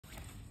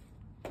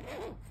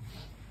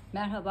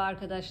Merhaba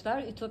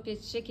arkadaşlar, Ütopya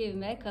Çiçek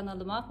Evime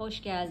kanalıma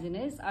hoş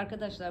geldiniz.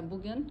 Arkadaşlar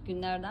bugün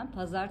günlerden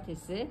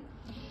pazartesi,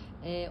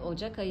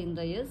 Ocak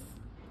ayındayız.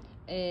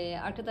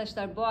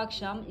 Arkadaşlar bu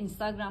akşam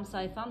Instagram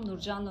sayfam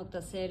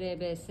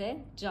nurcan.srbs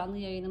canlı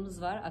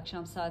yayınımız var.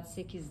 Akşam saat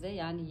 8'de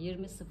yani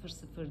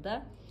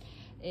 20.00'da.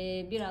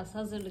 Biraz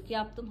hazırlık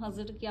yaptım.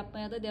 Hazırlık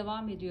yapmaya da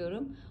devam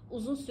ediyorum.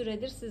 Uzun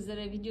süredir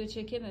sizlere video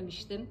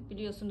çekememiştim.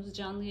 Biliyorsunuz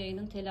canlı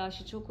yayının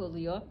telaşı çok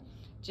oluyor.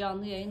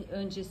 Canlı yayın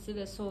öncesi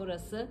ve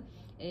sonrası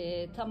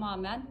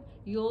tamamen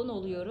yoğun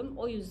oluyorum.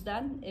 O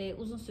yüzden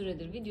uzun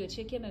süredir video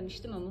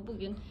çekememiştim ama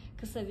bugün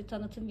kısa bir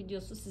tanıtım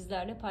videosu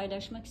sizlerle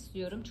paylaşmak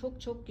istiyorum.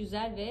 Çok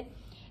güzel ve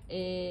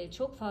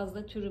çok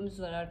fazla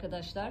türümüz var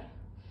arkadaşlar.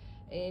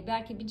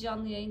 Belki bir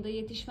canlı yayında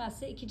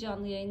yetişmezse 2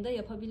 canlı yayında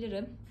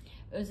yapabilirim.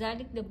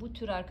 Özellikle bu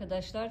tür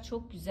arkadaşlar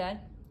çok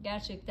güzel.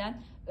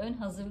 Gerçekten ön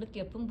hazırlık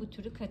yapın, bu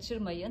türü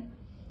kaçırmayın.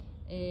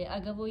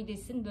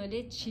 Agavoides'in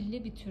böyle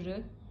çilli bir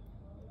türü.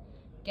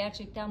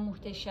 Gerçekten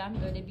muhteşem.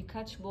 Böyle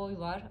birkaç boy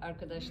var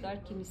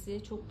arkadaşlar.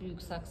 Kimisi çok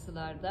büyük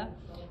saksılarda,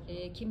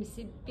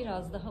 kimisi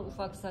biraz daha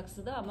ufak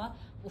saksıda, ama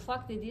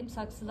ufak dediğim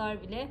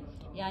saksılar bile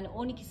yani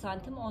 12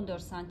 santim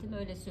 14 santim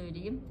öyle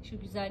söyleyeyim. Şu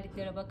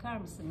güzelliklere bakar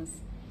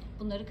mısınız?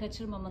 Bunları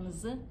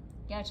kaçırmamanızı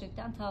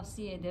gerçekten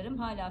tavsiye ederim.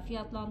 Hala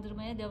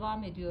fiyatlandırmaya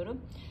devam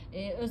ediyorum.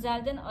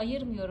 Özelden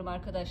ayırmıyorum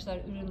arkadaşlar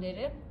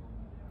ürünleri.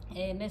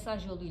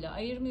 Mesaj yoluyla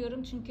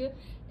ayırmıyorum çünkü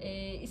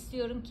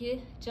istiyorum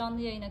ki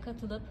canlı yayına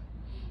katılıp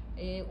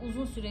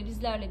uzun süre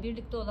bizlerle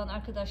birlikte olan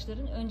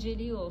arkadaşların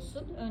önceliği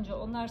olsun. Önce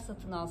onlar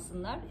satın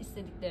alsınlar,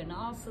 istediklerini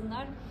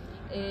alsınlar.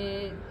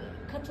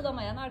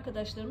 Katılamayan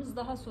arkadaşlarımız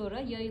daha sonra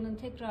yayının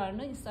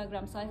tekrarını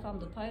Instagram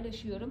sayfamda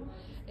paylaşıyorum.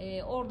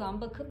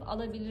 Oradan bakıp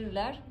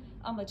alabilirler.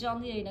 Ama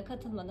canlı yayına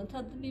katılmanın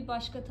tadı bir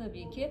başka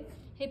tabii ki.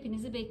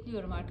 Hepinizi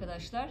bekliyorum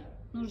arkadaşlar.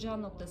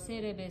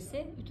 Nurcan.srbs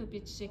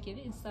Ütopya Çiçek Evi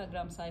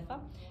Instagram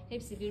sayfam.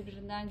 Hepsi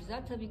birbirinden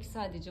güzel. Tabii ki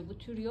sadece bu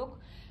tür yok.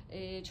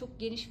 Çok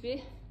geniş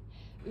bir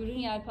ürün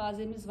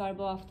yelpazemiz var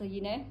bu hafta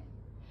yine.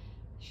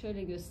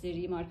 Şöyle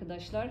göstereyim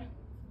arkadaşlar.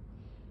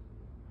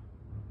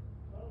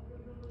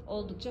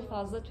 Oldukça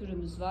fazla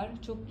türümüz var.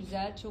 Çok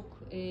güzel,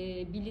 çok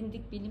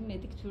bilindik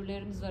bilinmedik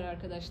türlerimiz var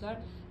arkadaşlar.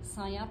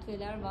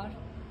 Sanyatveler var.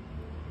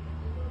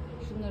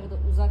 Şunları da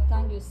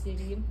uzaktan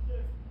göstereyim.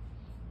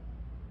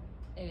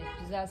 Evet,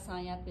 güzel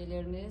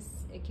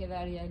sanyatvelerimiz.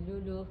 Echeveria,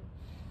 lulu,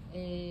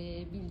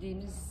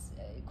 bildiğimiz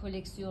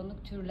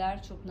koleksiyonluk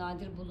türler, çok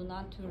nadir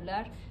bulunan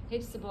türler.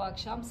 Hepsi bu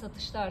akşam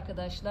satışta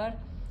arkadaşlar.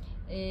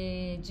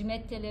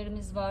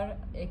 Cimettelerimiz var.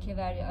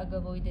 Echeveria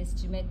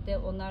agavoides cimette.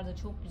 Onlar da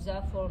çok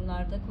güzel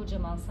formlarda,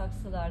 kocaman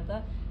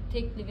saksılarda,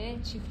 tekli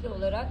ve çiftli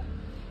olarak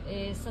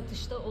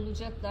satışta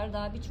olacaklar.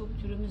 Daha birçok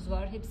türümüz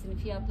var. Hepsini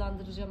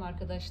fiyatlandıracağım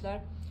arkadaşlar.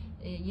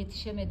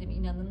 Yetişemedim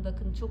inanın.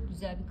 Bakın çok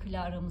güzel bir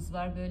klaramız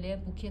var.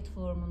 Böyle buket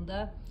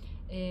formunda.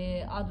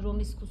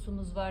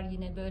 Adromiskusumuz var.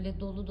 Yine böyle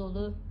dolu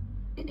dolu.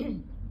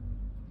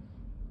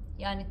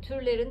 Yani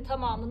türlerin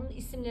tamamının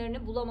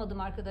isimlerini bulamadım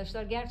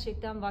arkadaşlar.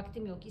 Gerçekten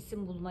vaktim yok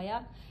isim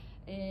bulmaya.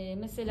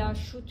 Mesela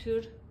şu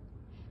tür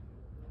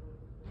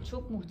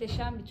çok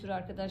muhteşem bir tür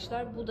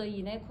arkadaşlar. Bu da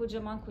yine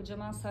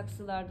kocaman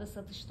saksılarda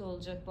satışta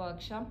olacak bu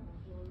akşam.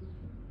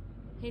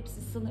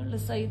 Hepsi sınırlı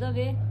sayıda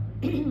ve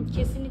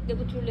kesinlikle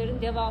bu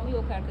türlerin devamı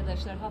yok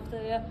arkadaşlar.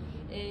 Haftaya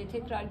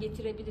tekrar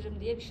getirebilirim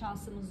diye bir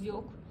şansımız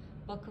yok.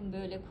 Bakın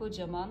böyle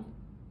kocaman.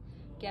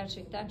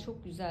 Gerçekten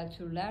çok güzel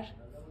türler.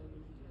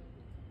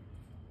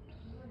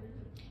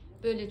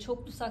 Böyle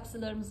çoklu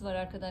saksılarımız var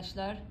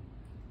arkadaşlar.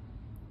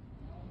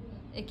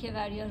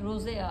 Echeveria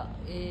rosea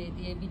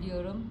diye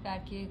biliyorum.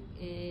 Belki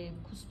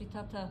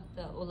cuspitata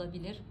da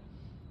olabilir.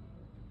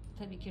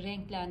 Tabii ki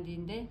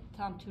renklendiğinde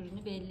tam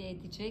türünü belli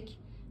edecek.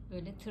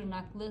 Böyle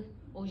tırnaklı,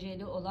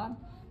 ojeli olan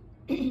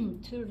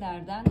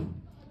türlerden.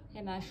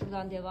 Hemen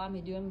şuradan devam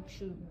ediyorum.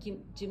 Şu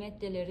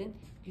cimettelerin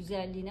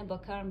güzelliğine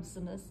bakar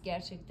mısınız?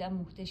 Gerçekten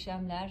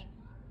muhteşemler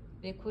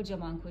ve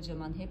kocaman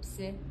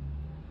hepsi.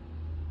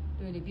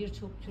 Böyle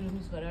birçok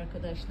türümüz var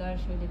arkadaşlar.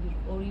 Şöyle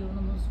bir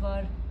Orion'umuz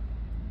var.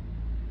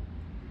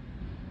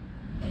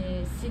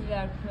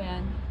 Silver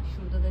Queen.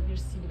 Şurada da bir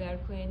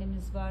Silver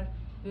Queen'imiz var.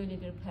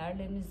 Böyle bir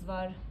perlemiz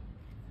var.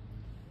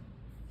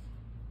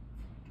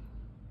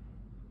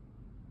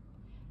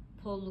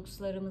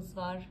 Pollux'larımız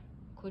var.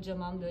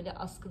 Kocaman böyle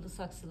askılı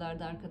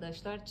saksılarda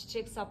arkadaşlar.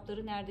 Çiçek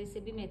sapları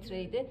neredeyse 1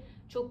 metreydi.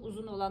 Çok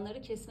uzun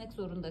olanları kesmek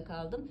zorunda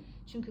kaldım.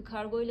 Çünkü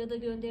kargoyla da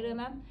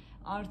gönderemem.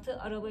 Artı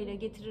arabayla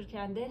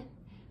getirirken de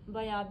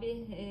bayağı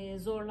bir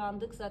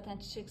zorlandık. Zaten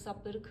çiçek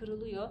sapları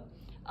kırılıyor.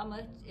 Ama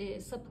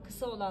sapı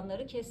kısa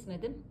olanları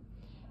kesmedim.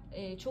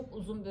 Çok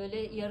uzun böyle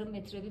yarım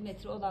metre 1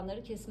 metre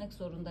olanları kesmek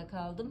zorunda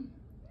kaldım.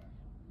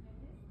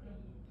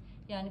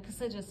 Yani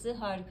kısacası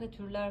harika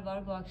türler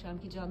var. Bu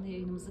akşamki canlı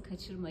yayınımızı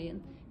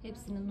kaçırmayın.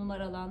 Hepsini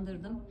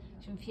numaralandırdım.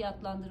 Şimdi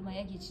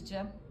fiyatlandırmaya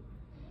geçeceğim.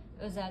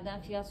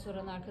 Özelden fiyat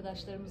soran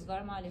arkadaşlarımız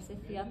var.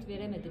 Maalesef fiyat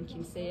veremedim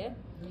kimseye.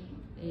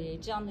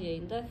 Canlı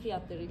yayında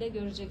fiyatlarıyla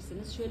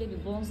göreceksiniz. Şöyle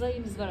bir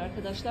bonsai'miz var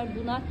arkadaşlar.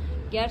 Buna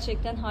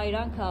gerçekten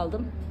hayran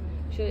kaldım.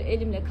 Şöyle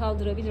elimle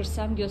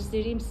kaldırabilirsem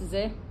göstereyim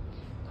size.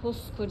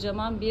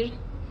 koskocaman bir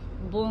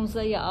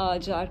bonsai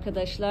ağacı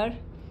arkadaşlar.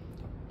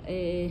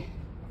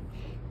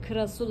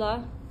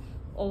 Krasula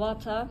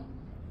ovata,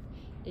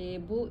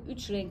 bu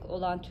 3 renk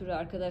olan türü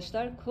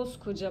arkadaşlar.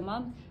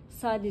 Koskocaman,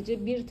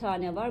 sadece bir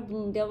tane var.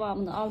 Bunun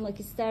devamını almak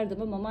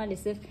isterdim ama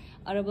maalesef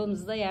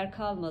arabamızda yer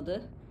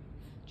kalmadı.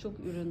 Çok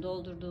ürün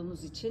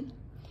doldurduğumuz için.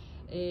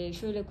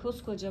 Şöyle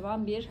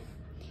koskocaman bir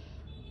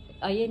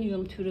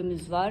Evi-Nurcan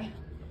türümüz var.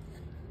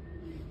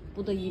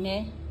 Bu da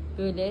yine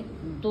böyle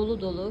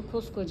dolu dolu,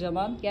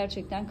 koskocaman.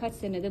 Gerçekten kaç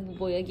senede bu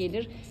boya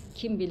gelir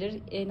kim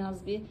bilir, en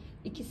az bir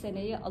 2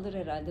 seneyi alır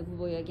herhalde bu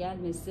boya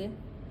gelmesi.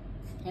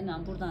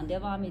 Hemen buradan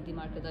devam edeyim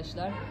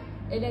arkadaşlar.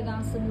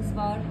 Elegansımız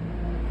var.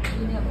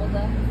 Yine o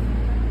da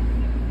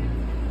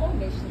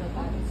 15 lira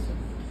tanesi.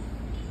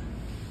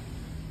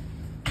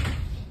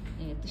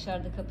 Evet,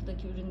 dışarıda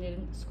kapıdaki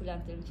ürünlerin,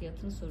 sukulentlerin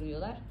fiyatını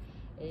soruyorlar.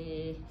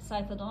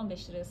 Sayfada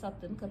 15 liraya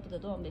sattığım,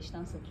 kapıda da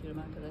 15'ten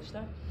satıyorum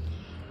arkadaşlar.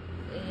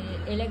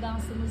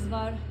 Elegansımız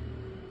var.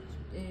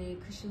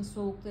 Kışın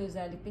soğukta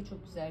özellikle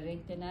çok güzel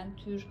renklenen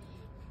tür.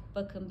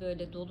 Bakın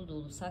böyle dolu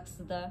dolu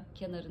saksıda,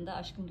 kenarında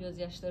aşkın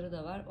gözyaşları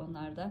da var.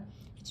 Onlar da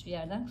hiçbir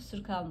yerden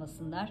kusur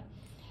kalmasınlar.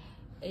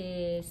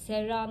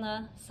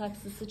 Serrana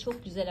saksısı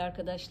çok güzel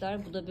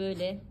arkadaşlar. Bu da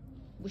böyle,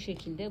 bu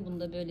şekilde. Bunu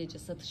da böylece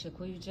satışa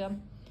koyacağım.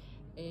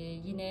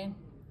 Yine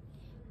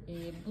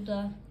bu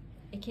da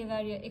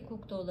Echeveria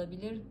Ekok da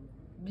olabilir,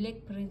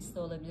 Black Prince de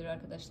olabilir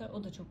arkadaşlar.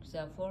 O da çok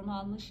güzel form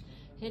almış.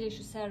 Hele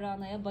şu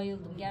serranaya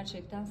bayıldım.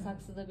 Gerçekten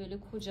saksıda böyle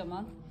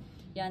kocaman.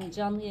 Yani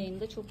canlı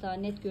yayında çok daha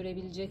net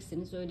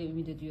görebileceksiniz. Öyle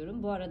ümit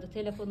ediyorum. Bu arada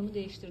telefonumu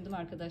değiştirdim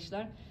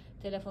arkadaşlar.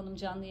 Telefonum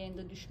canlı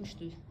yayında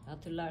düşmüştü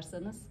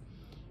hatırlarsanız.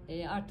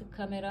 Artık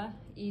kamera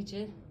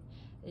iyice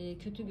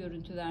kötü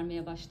görüntü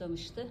vermeye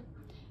başlamıştı.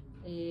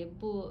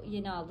 Bu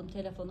yeni aldığım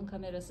telefonun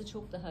kamerası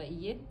çok daha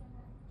iyi.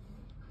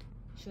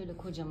 Şöyle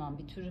kocaman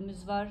bir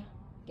türümüz var.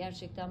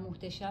 Gerçekten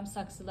muhteşem.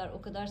 Saksılar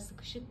o kadar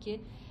sıkışık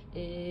ki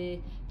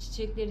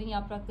çiçeklerin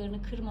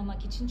yapraklarını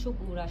kırmamak için çok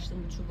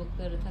uğraştım bu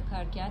çubukları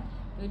takarken.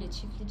 Böyle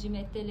çiftli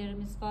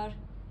cimettelerimiz var.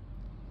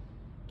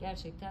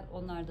 Gerçekten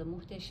onlar da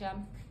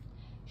muhteşem.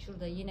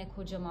 Şurada yine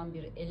kocaman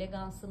bir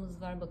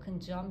elegansımız var. Bakın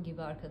cam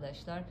gibi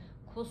arkadaşlar.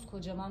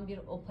 Koskocaman bir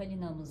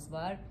opalinamız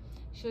var.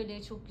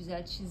 Şöyle çok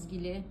güzel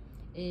çizgili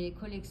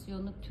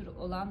koleksiyonluk tür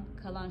olan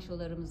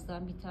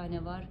kalançolarımızdan bir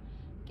tane var.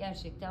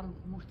 Gerçekten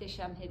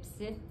muhteşem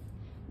hepsi.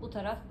 Bu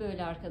taraf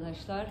böyle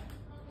arkadaşlar.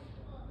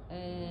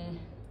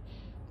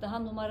 Daha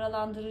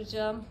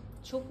numaralandıracağım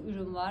çok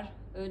ürün var,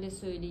 öyle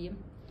söyleyeyim.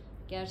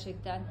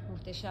 Gerçekten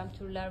muhteşem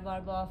türler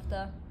var bu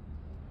hafta.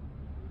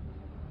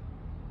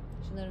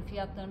 Şunların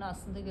fiyatlarını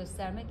aslında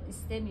göstermek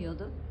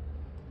istemiyordum.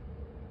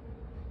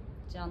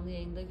 Canlı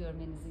yayında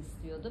görmenizi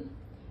istiyordum.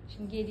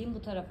 Şimdi geleyim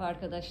bu tarafa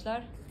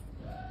arkadaşlar.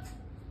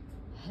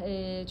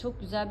 Çok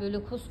güzel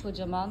böyle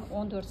koskocaman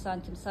 14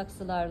 santim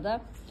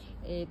saksılarda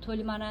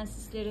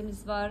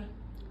tolimanensislerimiz var.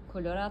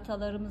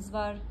 Koloratalarımız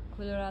var.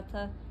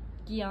 Kolorata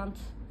gigant.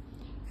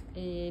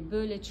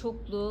 Böyle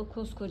çoklu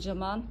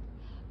koskocaman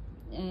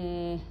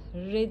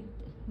red,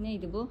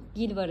 neydi bu?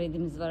 Gilva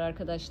redimiz var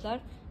arkadaşlar.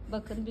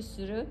 Bakın bir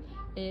sürü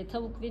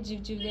tavuk ve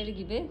civcivleri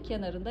gibi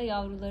kenarında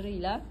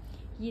yavrularıyla.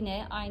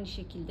 Yine aynı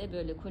şekilde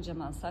böyle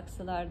kocaman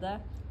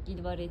saksılarda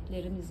gilva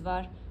redlerimiz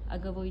var.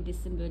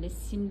 Agavoides'in böyle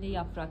simli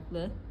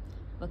yapraklı.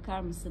 Bakar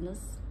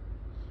mısınız?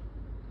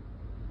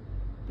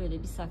 Böyle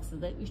bir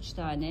saksıda 3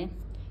 tane.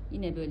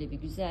 Yine böyle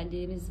bir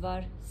güzelliğimiz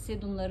var.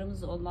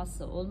 Sedumlarımız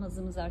olmazsa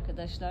olmazımız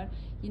arkadaşlar.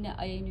 Yine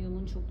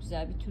Evi-Nurcan'ın çok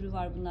güzel bir türü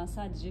var. Bundan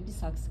sadece bir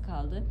saksı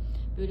kaldı.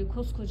 Böyle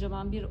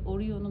koskocaman bir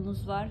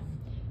Orion'umuz var.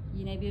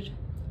 Yine bir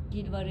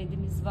gilva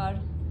redimiz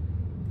var.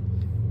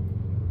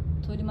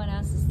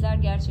 Tolimanensisler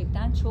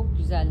gerçekten çok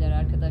güzeller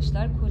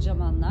arkadaşlar.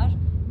 Kocamanlar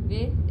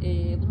ve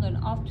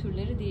bunların alt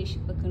türleri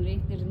değişik. Bakın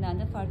renklerinden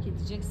de fark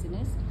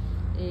edeceksiniz.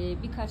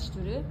 Birkaç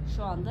türü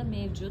şu anda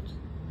mevcut.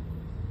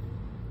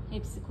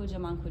 Hepsi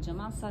kocaman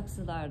kocaman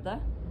saksılarda.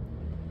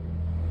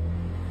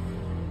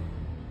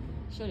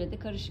 Şöyle de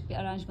karışık bir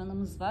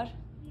aranjmanımız var.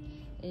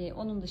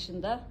 Onun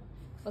dışında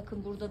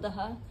bakın burada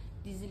daha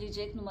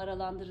dizilecek,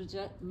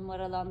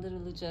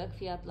 numaralandırılacak,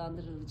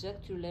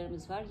 fiyatlandırılacak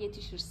türlerimiz var.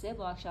 Yetişirse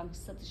bu akşamki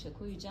satışa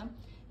koyacağım.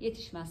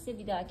 Yetişmezse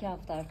bir dahaki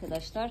hafta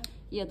arkadaşlar,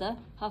 ya da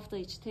hafta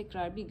içi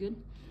tekrar bir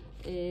gün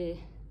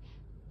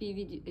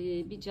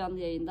bir canlı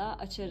yayında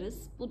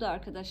açarız. Bu da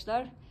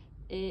arkadaşlar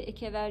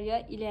Echeveria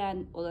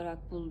ilean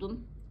olarak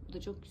buldum. Bu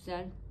da çok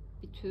güzel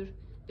bir tür.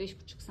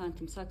 5,5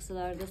 santim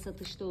saksılarda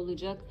satışta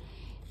olacak.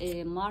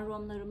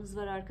 Marronlarımız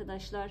var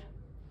arkadaşlar.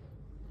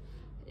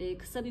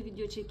 Kısa bir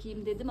video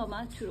çekeyim dedim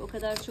ama tür o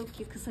kadar çok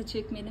ki kısa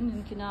çekmenin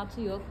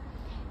mümkünatı yok.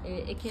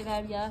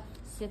 Echeveria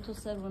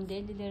setosa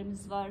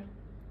rondellilerimiz var.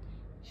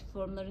 Şu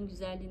formların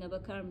güzelliğine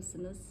bakar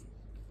mısınız?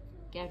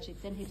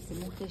 Gerçekten hepsi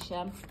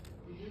muhteşem.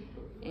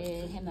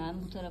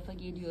 Hemen bu tarafa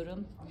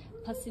geliyorum.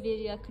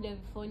 Passiveria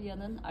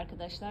clavifolia'nın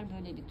arkadaşlar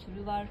böyle bir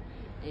türü var.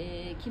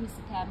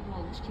 Kimisi pembe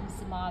olmuş,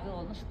 kimisi mavi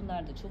olmuş.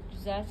 Bunlar da çok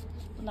güzel.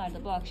 Bunlar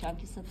da bu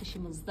akşamki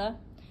satışımızda.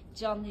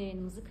 canlı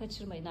yayınımızı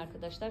kaçırmayın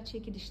arkadaşlar.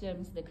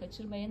 Çekilişlerimizi de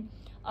kaçırmayın.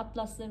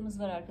 Atlaslarımız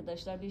var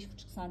arkadaşlar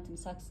 5,5 santim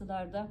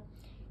saksılarda.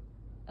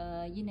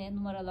 Yine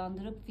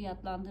numaralandırıp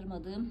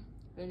fiyatlandırmadığım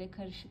böyle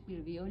karışık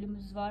bir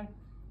viyolümüz var.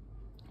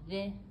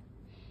 Ve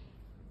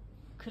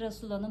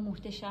Krasulanın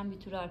muhteşem bir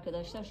türü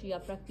arkadaşlar. Şu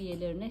yaprak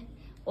biyelerini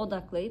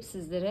odaklayıp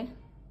sizlere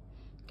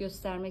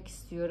göstermek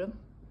istiyorum.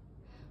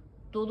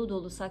 Dolu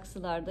dolu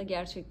saksılarda,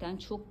 gerçekten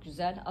çok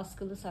güzel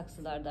askılı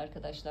saksılarda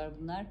arkadaşlar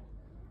bunlar.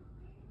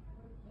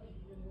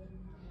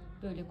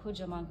 Böyle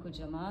kocaman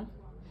kocaman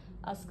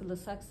askılı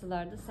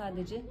saksılarda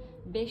sadece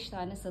 5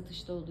 tane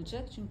satışta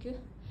olacak. Çünkü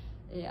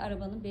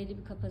arabanın belli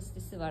bir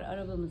kapasitesi var.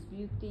 Arabamız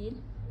büyük değil.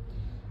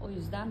 O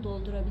yüzden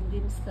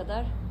doldurabildiğimiz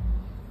kadar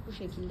bu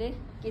şekilde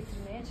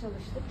getirmeye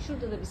çalıştık.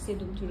 Şurada da bir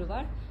sedum türü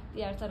var.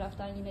 Diğer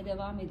taraftan yine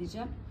devam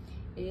edeceğim.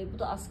 Bu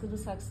da askılı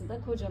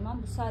saksıda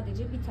kocaman. Bu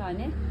sadece bir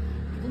tane.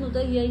 Bunu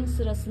da yayın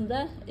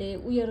sırasında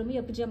uyarımı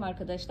yapacağım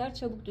arkadaşlar.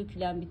 Çabuk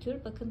dökülen bir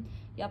tür. Bakın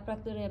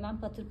yaprakları hemen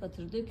patır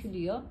patır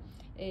dökülüyor.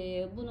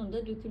 Bunun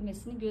da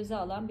dökülmesini göze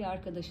alan bir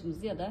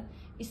arkadaşımız ya da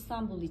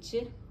İstanbul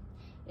içi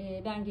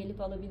ben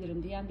gelip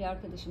alabilirim diyen bir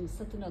arkadaşımız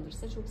satın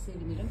alırsa çok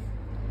sevinirim.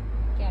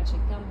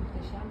 Gerçekten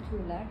muhteşem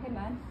türler.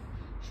 Hemen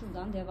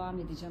şuradan devam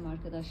edeceğim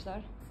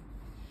arkadaşlar.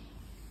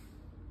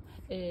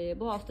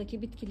 Bu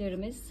haftaki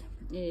bitkilerimiz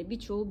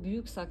birçoğu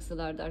büyük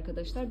saksılarda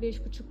arkadaşlar.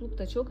 5,5'luk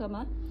da çok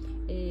ama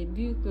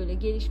büyük böyle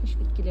gelişmiş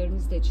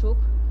bitkilerimiz de çok.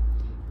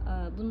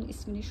 Bunun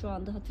ismini şu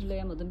anda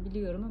hatırlayamadım,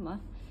 biliyorum ama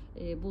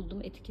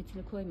buldum,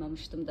 etiketini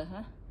koymamıştım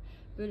daha.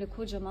 Böyle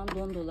kocaman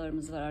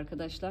dondolarımız var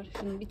arkadaşlar.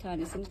 Şunun bir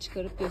tanesini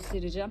çıkarıp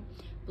göstereceğim.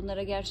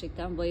 Bunlara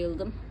gerçekten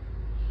bayıldım.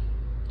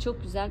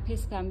 Çok güzel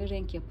pespembe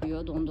renk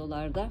yapıyor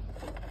dondolarda.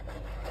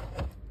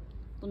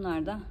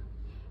 Bunlar da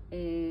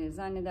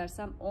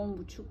zannedersem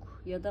 10,5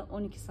 ya da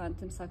 12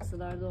 santim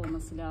saksılarda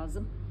olması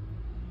lazım.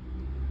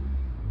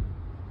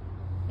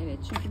 Evet,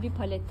 çünkü bir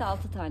palette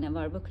 6 tane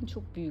var. Bakın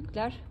çok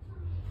büyükler.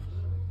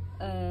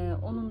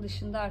 Onun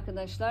dışında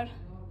arkadaşlar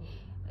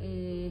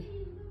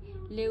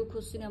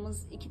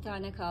leukosinamız 2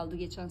 tane kaldı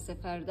geçen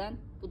seferden.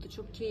 Bu da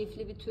çok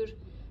keyifli bir tür.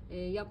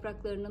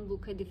 Yapraklarının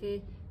bu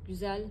kadife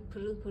güzel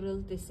pırıl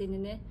pırıl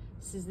desenini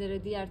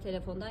sizlere diğer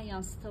telefondan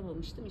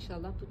yansıtamamıştım.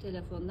 İnşallah bu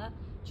telefonla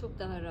çok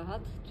daha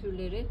rahat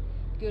türleri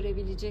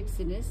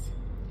görebileceksiniz.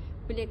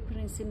 Black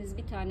Prince'imiz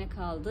bir tane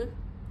kaldı.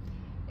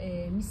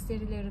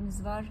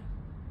 Misterilerimiz var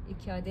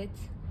 2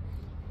 adet.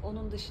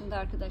 Onun dışında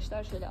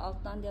arkadaşlar şöyle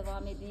alttan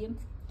devam edeyim.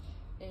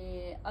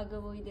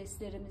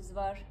 Agavoideslerimiz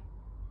var.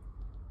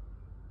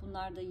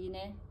 Bunlar da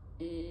yine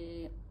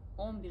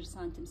 11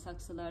 santim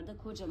saksılarda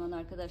kocaman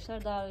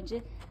arkadaşlar. Daha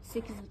önce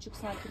 8,5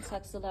 santim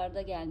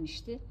saksılarda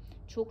gelmişti.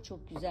 Çok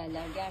çok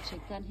güzeller.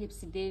 Gerçekten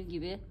hepsi dev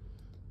gibi.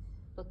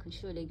 Bakın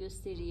şöyle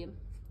göstereyim.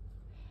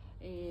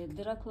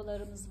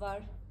 Drakolarımız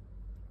var.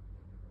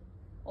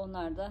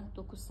 Onlar da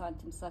 9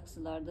 santim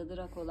saksılarda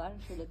drakolar.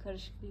 Şöyle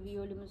karışık bir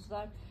viyolümüz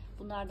var.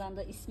 Bunlardan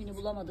da ismini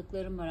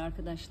bulamadıklarım var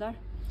arkadaşlar.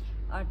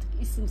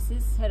 Artık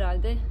isimsiz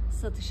herhalde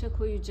satışa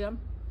koyacağım.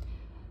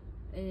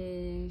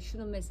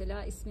 Şunun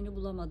mesela ismini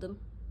bulamadım.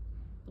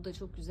 Bu da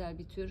çok güzel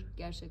bir tür.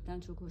 Gerçekten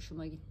çok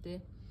hoşuma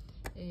gitti.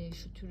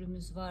 Şu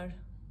türümüz var.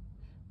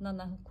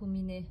 Nana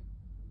Hukumini.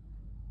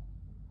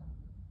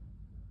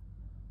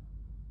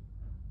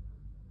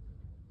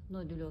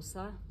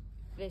 Nodulosa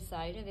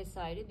vesaire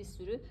vesaire bir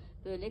sürü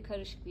böyle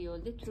karışık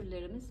viyolde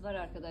türlerimiz var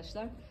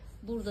arkadaşlar.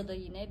 Burada da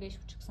yine 5,5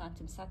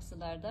 santim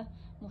saksılarda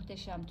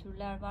muhteşem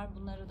türler var.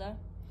 Bunları da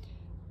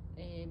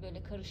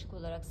böyle karışık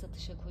olarak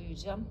satışa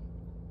koyacağım.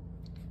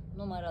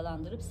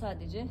 Numaralandırıp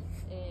sadece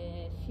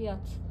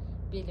fiyat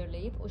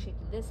belirleyip o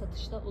şekilde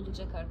satışta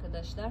olacak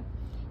arkadaşlar.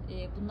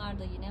 Bunlar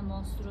da yine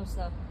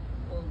Monstruosa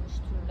olmuş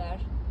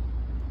türler.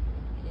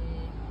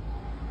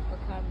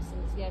 Bakar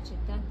mısınız,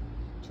 gerçekten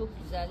çok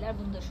güzeller.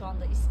 Bunun da şu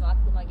anda ismi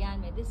aklıma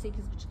gelmedi.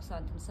 8,5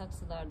 santim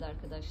saksılarda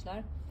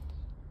arkadaşlar.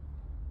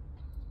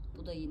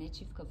 Bu da yine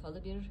çift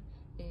kafalı bir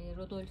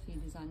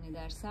Rodolfi'ydi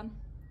zannedersem.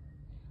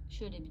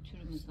 Şöyle bir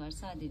türümüz var.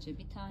 Sadece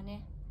bir tane.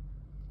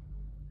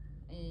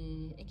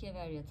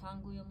 Echeveria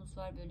Tango'yumuz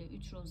var. Böyle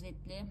 3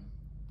 rozetli.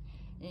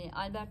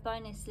 Albert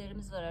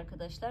Baynes'lerimiz var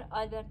arkadaşlar.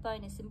 Albert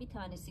Baynes'in bir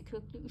tanesi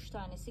köklü, 3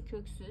 tanesi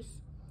köksüz.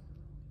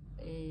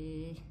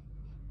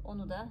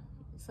 Onu da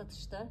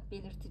satışta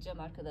belirteceğim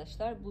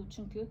arkadaşlar. Bu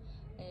çünkü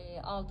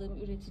aldığım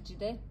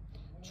üreticide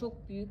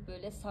çok büyük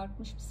böyle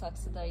sarkmış bir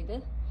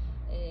saksıdaydı.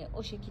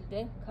 O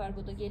şekilde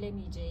kargoda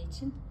gelemeyeceği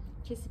için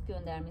kesip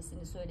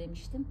göndermesini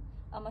söylemiştim.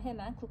 Ama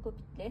hemen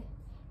kokopitle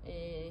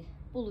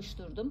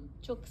buluşturdum.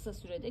 Çok kısa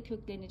sürede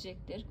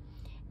köklenecektir.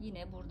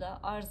 Yine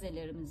burada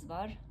arzelerimiz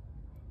var.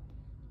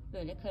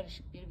 Böyle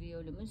karışık bir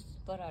viyolümüz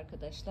var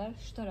arkadaşlar.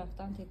 Şu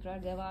taraftan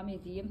tekrar devam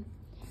edeyim.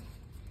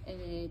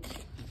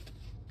 Evet.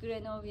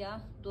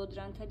 Grenovia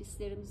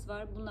Dodrentalislerimiz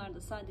var. Bunlar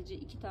da sadece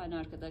 2 tane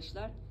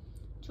arkadaşlar.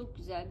 Çok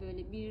güzel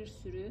böyle bir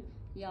sürü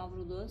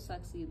yavrulu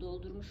saksıyı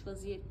doldurmuş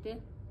vaziyette.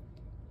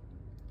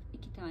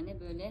 2 tane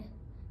böyle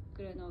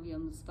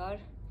Grenovia'mız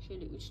var.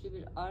 Şöyle üçlü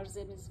bir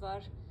arzemiz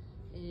var.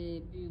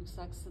 Büyük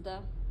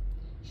saksıda.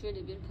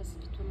 Şöyle bir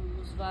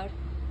pasipitumumuz var.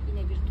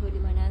 Yine bir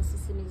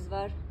tolimanensisimiz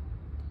var.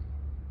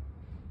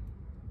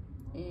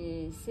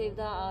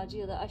 Sevda ağacı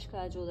ya da aşk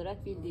ağacı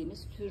olarak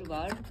bildiğimiz tür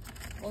var.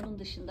 Onun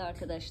dışında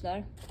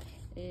arkadaşlar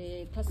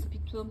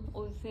Pasipitum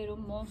oviferum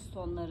mons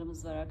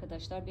tonlarımız var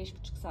arkadaşlar.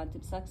 5,5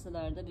 santim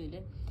saksılarda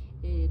böyle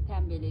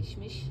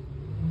pembeleşmiş.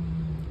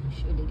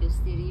 Şöyle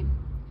göstereyim.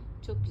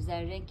 Çok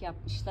güzel renk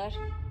yapmışlar.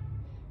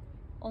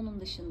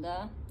 Onun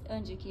dışında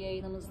önceki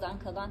yayınımızdan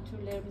kalan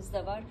türlerimiz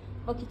de var.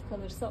 Vakit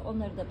kalırsa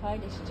onları da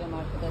paylaşacağım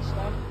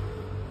arkadaşlar.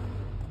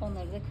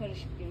 Onları da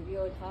karışık bir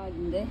viyol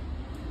halinde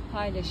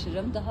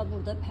paylaşırım. Daha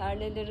burada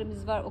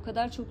perlelerimiz var. O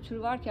kadar çok tür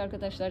var ki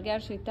arkadaşlar,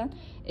 gerçekten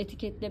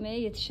etiketlemeye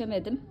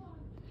yetişemedim.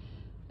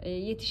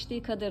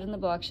 Yetiştiği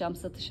kadarını bu akşam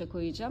satışa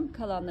koyacağım.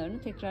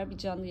 Kalanlarını tekrar bir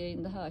canlı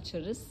yayın daha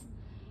açarız.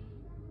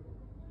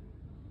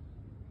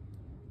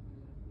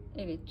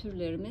 Evet,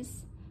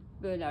 türlerimiz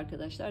böyle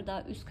arkadaşlar.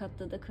 Daha üst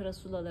katta da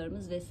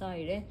karasulalarımız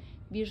vesaire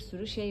bir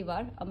sürü şey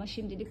var. Ama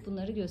şimdilik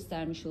bunları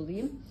göstermiş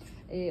olayım.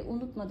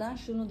 Unutmadan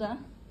şunu da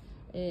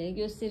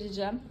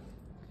göstereceğim.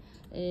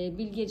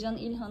 Bilgecan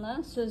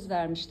İlhan'a söz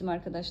vermiştim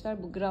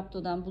arkadaşlar. Bu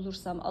Grapto'dan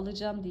bulursam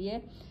alacağım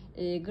diye.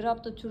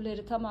 Grapto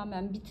türleri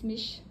tamamen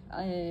bitmiş.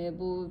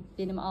 Bu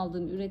benim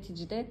aldığım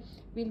üreticide.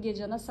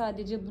 Bilgecan'a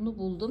sadece bunu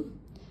buldum.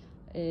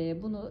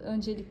 Bunu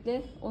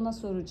öncelikle ona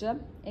soracağım.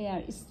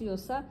 Eğer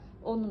istiyorsa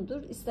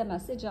onundur.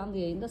 İstemezse canlı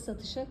yayında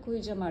satışa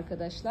koyacağım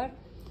arkadaşlar.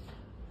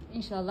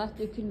 İnşallah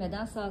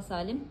dökülmeden sağ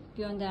salim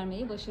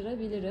göndermeyi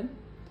başarabilirim.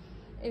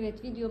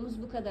 Evet,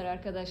 videomuz bu kadar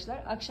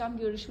arkadaşlar. Akşam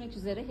görüşmek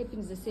üzere.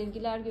 Hepinize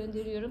sevgiler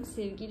gönderiyorum.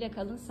 Sevgiyle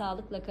kalın,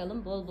 sağlıkla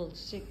kalın, bol bol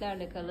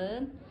çiçeklerle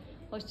kalın.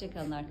 Hoşça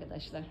kalın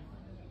arkadaşlar.